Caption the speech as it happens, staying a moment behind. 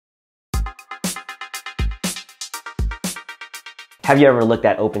Have you ever looked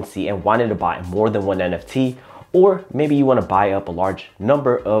at OpenSea and wanted to buy more than one NFT? Or maybe you want to buy up a large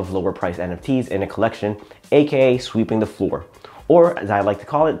number of lower price NFTs in a collection, aka sweeping the floor, or as I like to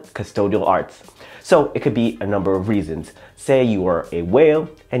call it, custodial arts. So it could be a number of reasons. Say you are a whale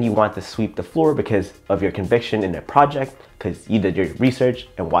and you want to sweep the floor because of your conviction in a project, because you did your research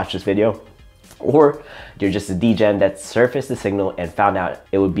and watched this video. Or you're just a degen that surfaced the signal and found out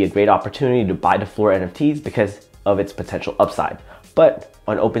it would be a great opportunity to buy the floor NFTs because of its potential upside. But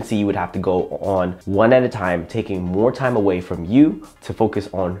on OpenSea, you would have to go on one at a time, taking more time away from you to focus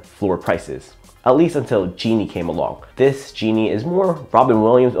on floor prices. At least until Genie came along. This Genie is more Robin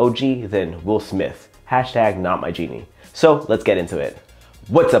Williams OG than Will Smith. Hashtag not my Genie. So let's get into it.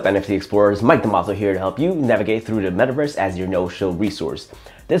 What's up NFT Explorers, Mike Damazo here to help you navigate through the Metaverse as your no-show resource.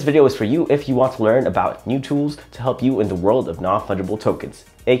 This video is for you if you want to learn about new tools to help you in the world of non fungible tokens,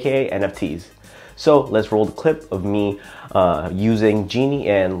 aka NFTs. So let's roll the clip of me using Genie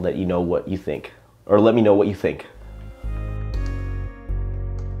and let you know what you think, or let me know what you think.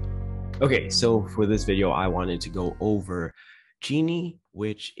 Okay, so for this video, I wanted to go over Genie,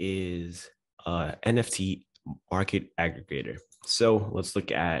 which is NFT market aggregator. So let's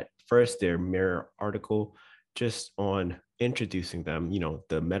look at first their Mirror article just on introducing them,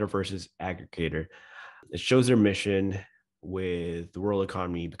 the Metaverse's aggregator. It shows their mission with the world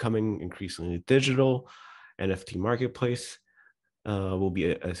economy becoming increasingly digital. NFT marketplace will be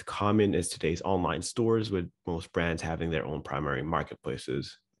as common as today's online stores, with most brands having their own primary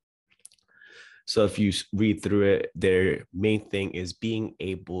marketplaces. So if you read through it, their main thing is being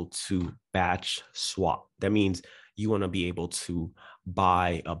able to batch swap. That means you want to be able to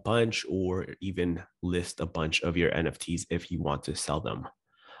buy a bunch or even list a bunch of your NFTs if you want to sell them.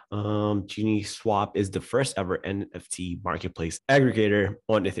 Genie Swap is the first ever NFT marketplace aggregator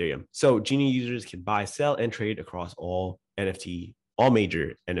on Ethereum. So Genie users can buy, sell, and trade across all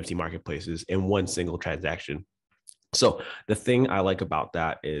major NFT marketplaces in one single transaction. So the thing I like about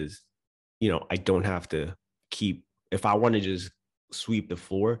that is, I don't have to if I want to just sweep the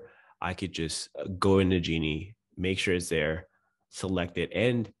floor, I could just go into Genie, make sure it's there, select it,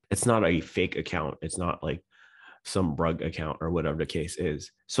 and it's not a fake account. It's not like some rug account or whatever the case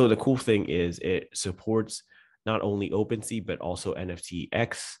is. So the cool thing is it supports not only OpenSea, but also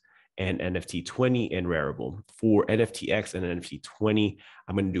NFTX and NFT 20 and Rarible. For NFTX and NFT 20,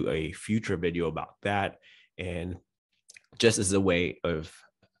 I'm going to do a future video about that. And just as a way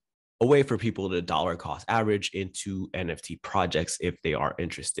for people to dollar cost average into NFT projects if they are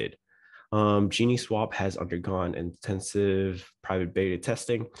interested. Genie Swap has undergone intensive private beta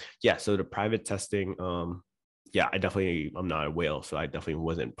testing. Yeah, so the private testing, I'm not a whale, so I definitely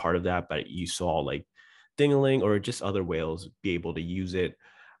wasn't part of that, but you saw like Dingaling or just other whales be able to use it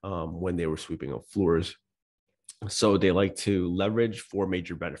when they were sweeping up floors. So they like to leverage 4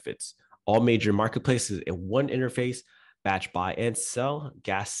 major benefits: all major marketplaces in one interface, batch buy and sell,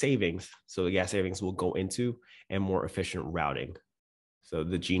 gas savings. So the gas savings will go into, and more efficient routing. So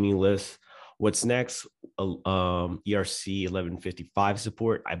the Genie list. What's next? ERC 1155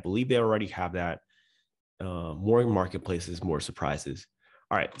 support. I believe they already have that. More marketplaces, more surprises.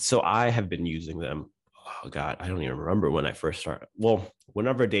 All right, so I have been using them. Oh God, I don't even remember when I first started. Well,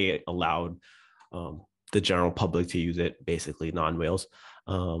 whenever they allowed the general public to use it, basically non-whales,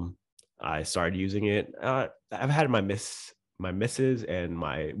 I started using it. I've had my misses and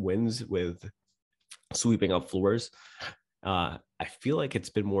my wins with sweeping up floors. I feel like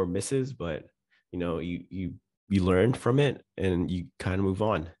it's been more misses, but you learn from it and you kind of move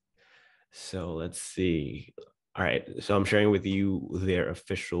on. So let's see. All right, so I'm sharing with you their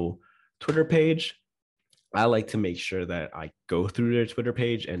official Twitter page. I like to make sure that I go through their Twitter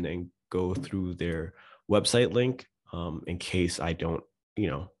page and then go through their website link in case I don't,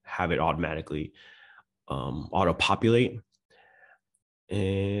 have it automatically auto-populate.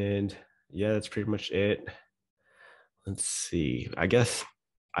 And yeah, that's pretty much it. Let's see. I guess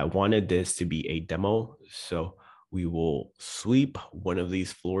I wanted this to be a demo, so we will sweep one of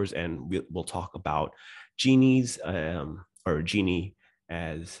these floors and we'll talk about Genies or Genie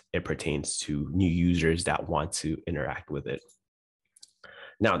as it pertains to new users that want to interact with it.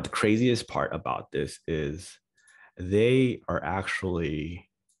 Now, the craziest part about this is they are actually,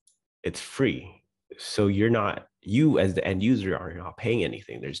 it's free. So you as the end user are not paying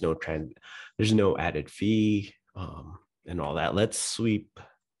anything. There's no added fee and all that. Let's sweep.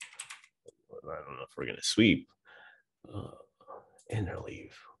 I don't know if we're gonna sweep.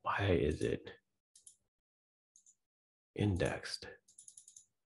 Interleave. Why is it indexed?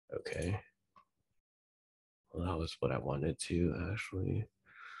 Okay. Well, that was what I wanted to actually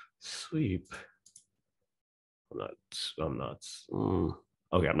sweep. I'm not.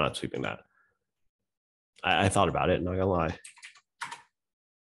 Okay, I'm not sweeping that. I thought about it, not gonna lie.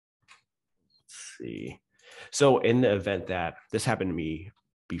 Let's see. So in the event that this happened to me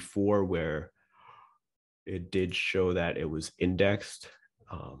before, where it did show that it was indexed,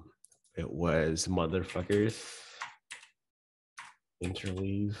 it was motherfuckers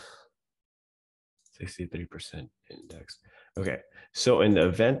interleave 63% index. Okay, so in the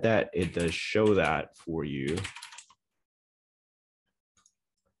event that it does show that for you,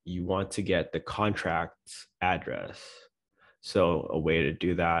 you want to get the contract address. So a way to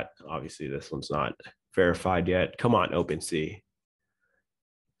do that, obviously this one's not verified yet. Come on, OpenSea.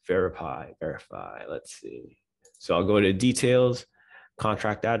 Verify. Let's see. So I'll go to details,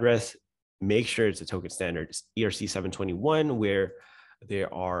 contract address, make sure it's a token standard. It's ERC 721, where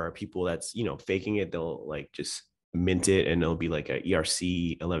there are people that's, faking it. They'll like just mint it and it'll be like a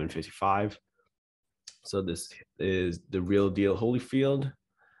ERC 1155. So this is the real deal Holyfield.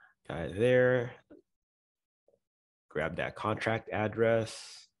 Guy there. Grab that contract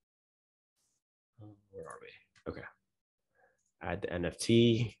address. Where are we? Okay. Add the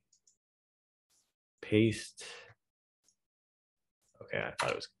NFT. Paste. Okay, I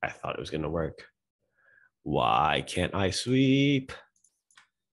thought it was gonna work. Why can't I sweep?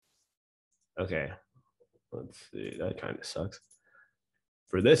 Okay, let's see. That kind of sucks.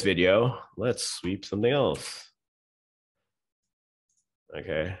 For this video, let's sweep something else.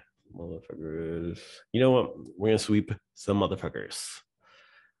 Okay, motherfuckers. You know what? We're gonna sweep some motherfuckers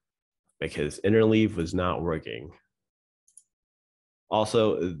because interleave was not working.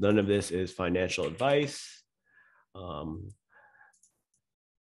 Also, none of this is financial advice.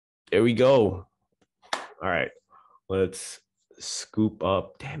 There we go. All right, let's scoop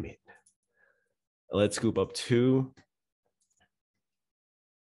up. Damn it. Let's scoop up 2.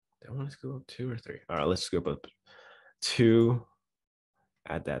 Do I want to scoop up 2 or 3? All right, let's scoop up 2.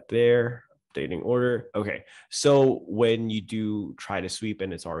 Add that there. Updating order. Okay, so when you do try to sweep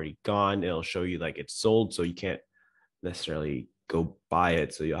and it's already gone, it'll show you like it's sold, so you can't necessarily go buy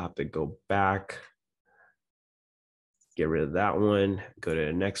it. So you'll have to go back, get rid of that one, go to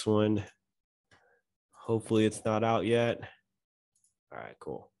the next one. Hopefully it's not out yet. All right,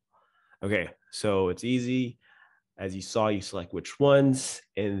 cool. Okay, so it's easy. As you saw, you select which ones,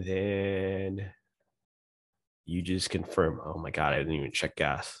 and then you just confirm. Oh my God, I didn't even check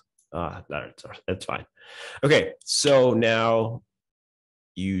gas. That's fine. Okay, so now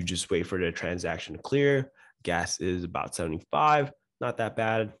you just wait for the transaction to clear. Gas is about 75, not that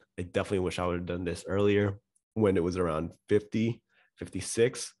bad. I definitely wish I would have done this earlier when it was around 50,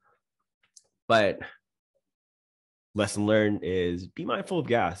 56. But lesson learned is be mindful of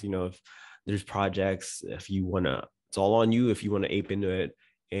gas. If there's projects, if you want to, it's all on you if you want to ape into it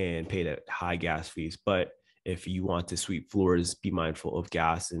and pay the high gas fees. But if you want to sweep floors, be mindful of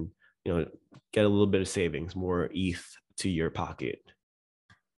gas and, get a little bit of savings, more ETH to your pocket.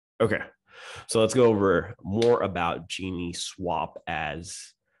 Okay, so let's go over more about Genie Swap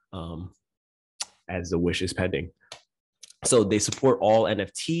as the wish is pending. So they support all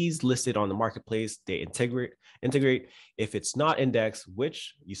NFTs listed on the marketplace. They integrate if it's not indexed,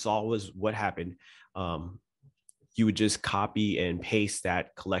 which you saw was what happened. You would just copy and paste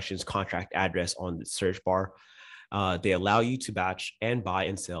that collections contract address on the search bar. They allow you to batch and buy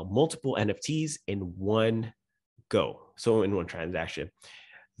and sell multiple NFTs in one go, so in one transaction.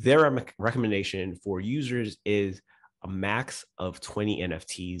 Their recommendation for users is a max of 20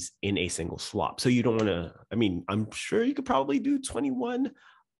 NFTs in a single swap. So you don't want to, I'm sure you could probably do 21,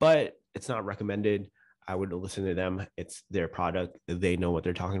 but it's not recommended. I would listen to them. It's their product. They know what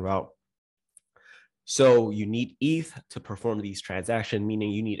they're talking about. So you need ETH to perform these transactions,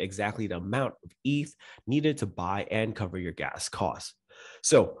 meaning you need exactly the amount of ETH needed to buy and cover your gas costs.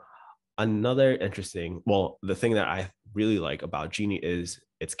 So another interesting, the thing that I really like about Genie is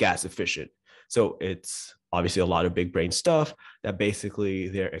it's gas efficient. So it's obviously a lot of big brain stuff that basically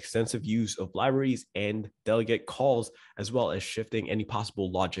their extensive use of libraries and delegate calls, as well as shifting any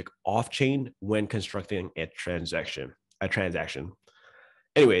possible logic off chain when constructing a transaction.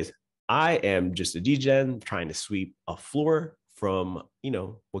 Anyways, I am just a degen trying to sweep a floor from,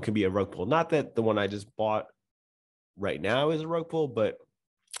 what can be a rug pull. Not that the one I just bought right now is a rug pull, but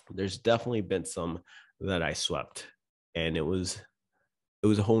there's definitely been some that I swept, and it was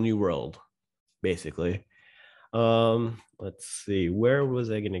a whole new world, basically. Let's see, where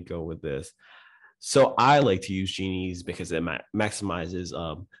was I going to go with this? So I like to use Genies because it maximizes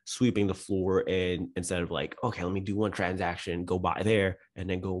sweeping the floor, and instead of like, okay, let me do one transaction, go buy there, and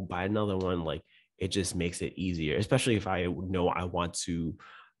then go buy another one, like it just makes it easier, especially if I know I want to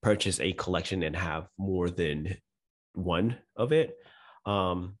purchase a collection and have more than one of it.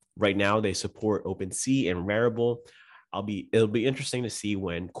 Right now they support OpenSea and Rarible. It'll be interesting to see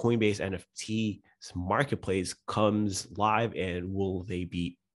when Coinbase NFT marketplace comes live, and will they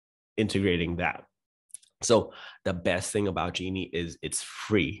be integrating that. So the best thing about Genie is it's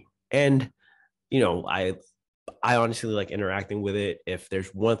free. And I honestly like interacting with it. If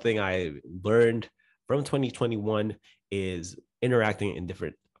there's one thing I learned from 2021 is interacting in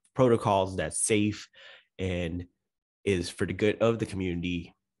different protocols that's safe and is for the good of the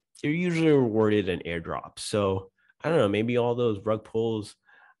community, you're usually rewarded an airdrop. So I don't know, maybe all those rug pulls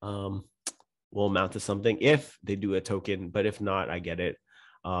will amount to something if they do a token, but if not, I get it.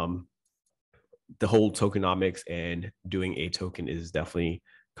 The whole tokenomics and doing a token is definitely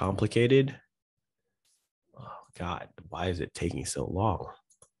complicated. Oh God, why is it taking so long?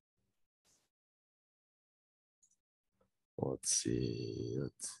 Let's see.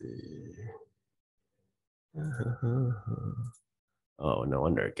 Oh, no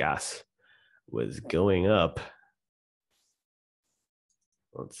wonder gas was going up.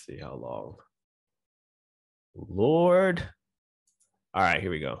 Let's see how long. Lord. All right,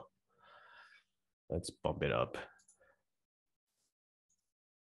 here we go. Let's bump it up.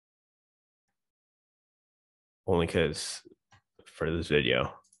 Only because for this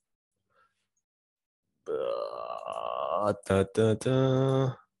video.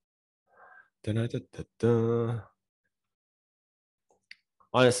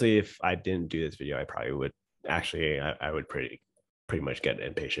 Honestly, if I didn't do this video, I probably would actually, I would pretty much get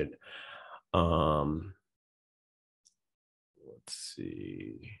impatient. Let's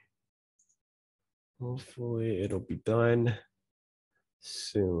see. Hopefully it'll be done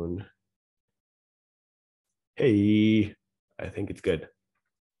soon. Hey, I think it's good.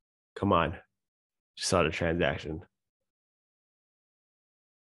 Come on. Just saw the transaction.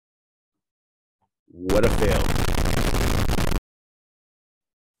 What a fail.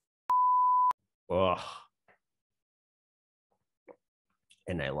 Ugh.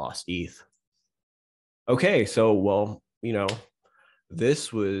 And I lost ETH. Okay, so, well,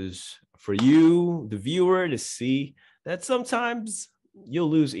 this was for you, the viewer, to see that sometimes you'll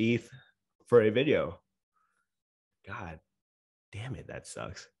lose ETH for a video. God damn it, that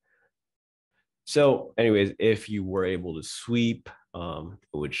sucks. So anyways, if you were able to sweep, it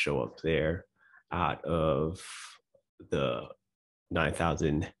would show up there out of the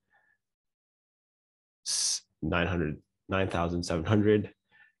 9,700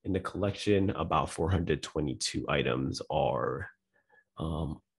 in the collection. About 422 items are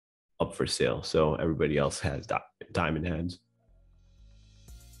up for sale. So everybody else has diamond hands.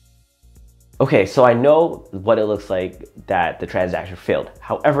 Okay, so I know what it looks like that the transaction failed.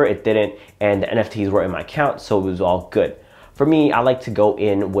 However, it didn't, and the NFTs were in my account, so it was all good. For me, I like to go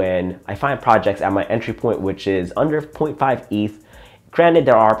in when I find projects at my entry point, which is under 0.5 ETH. Granted,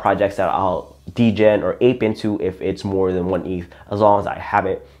 there are projects that I'll degen or ape into if it's more than 1 ETH, as long as I have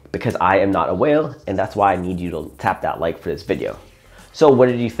it, because I am not a whale, and that's why I need you to tap that like for this video. So what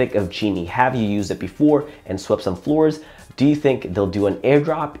did you think of Genie? Have you used it before and swept some floors? Do you think they'll do an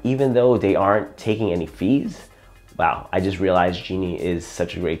airdrop even though they aren't taking any fees? Wow, I just realized Genie is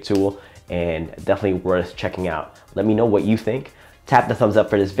such a great tool and definitely worth checking out. Let me know what you think. Tap the thumbs up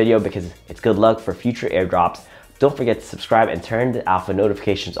for this video because it's good luck for future airdrops. Don't forget to subscribe and turn the alpha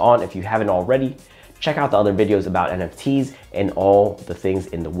notifications on if you haven't already. Check out the other videos about NFTs and all the things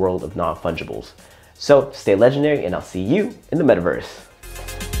in the world of non-fungibles. So stay legendary, and I'll see you in the metaverse.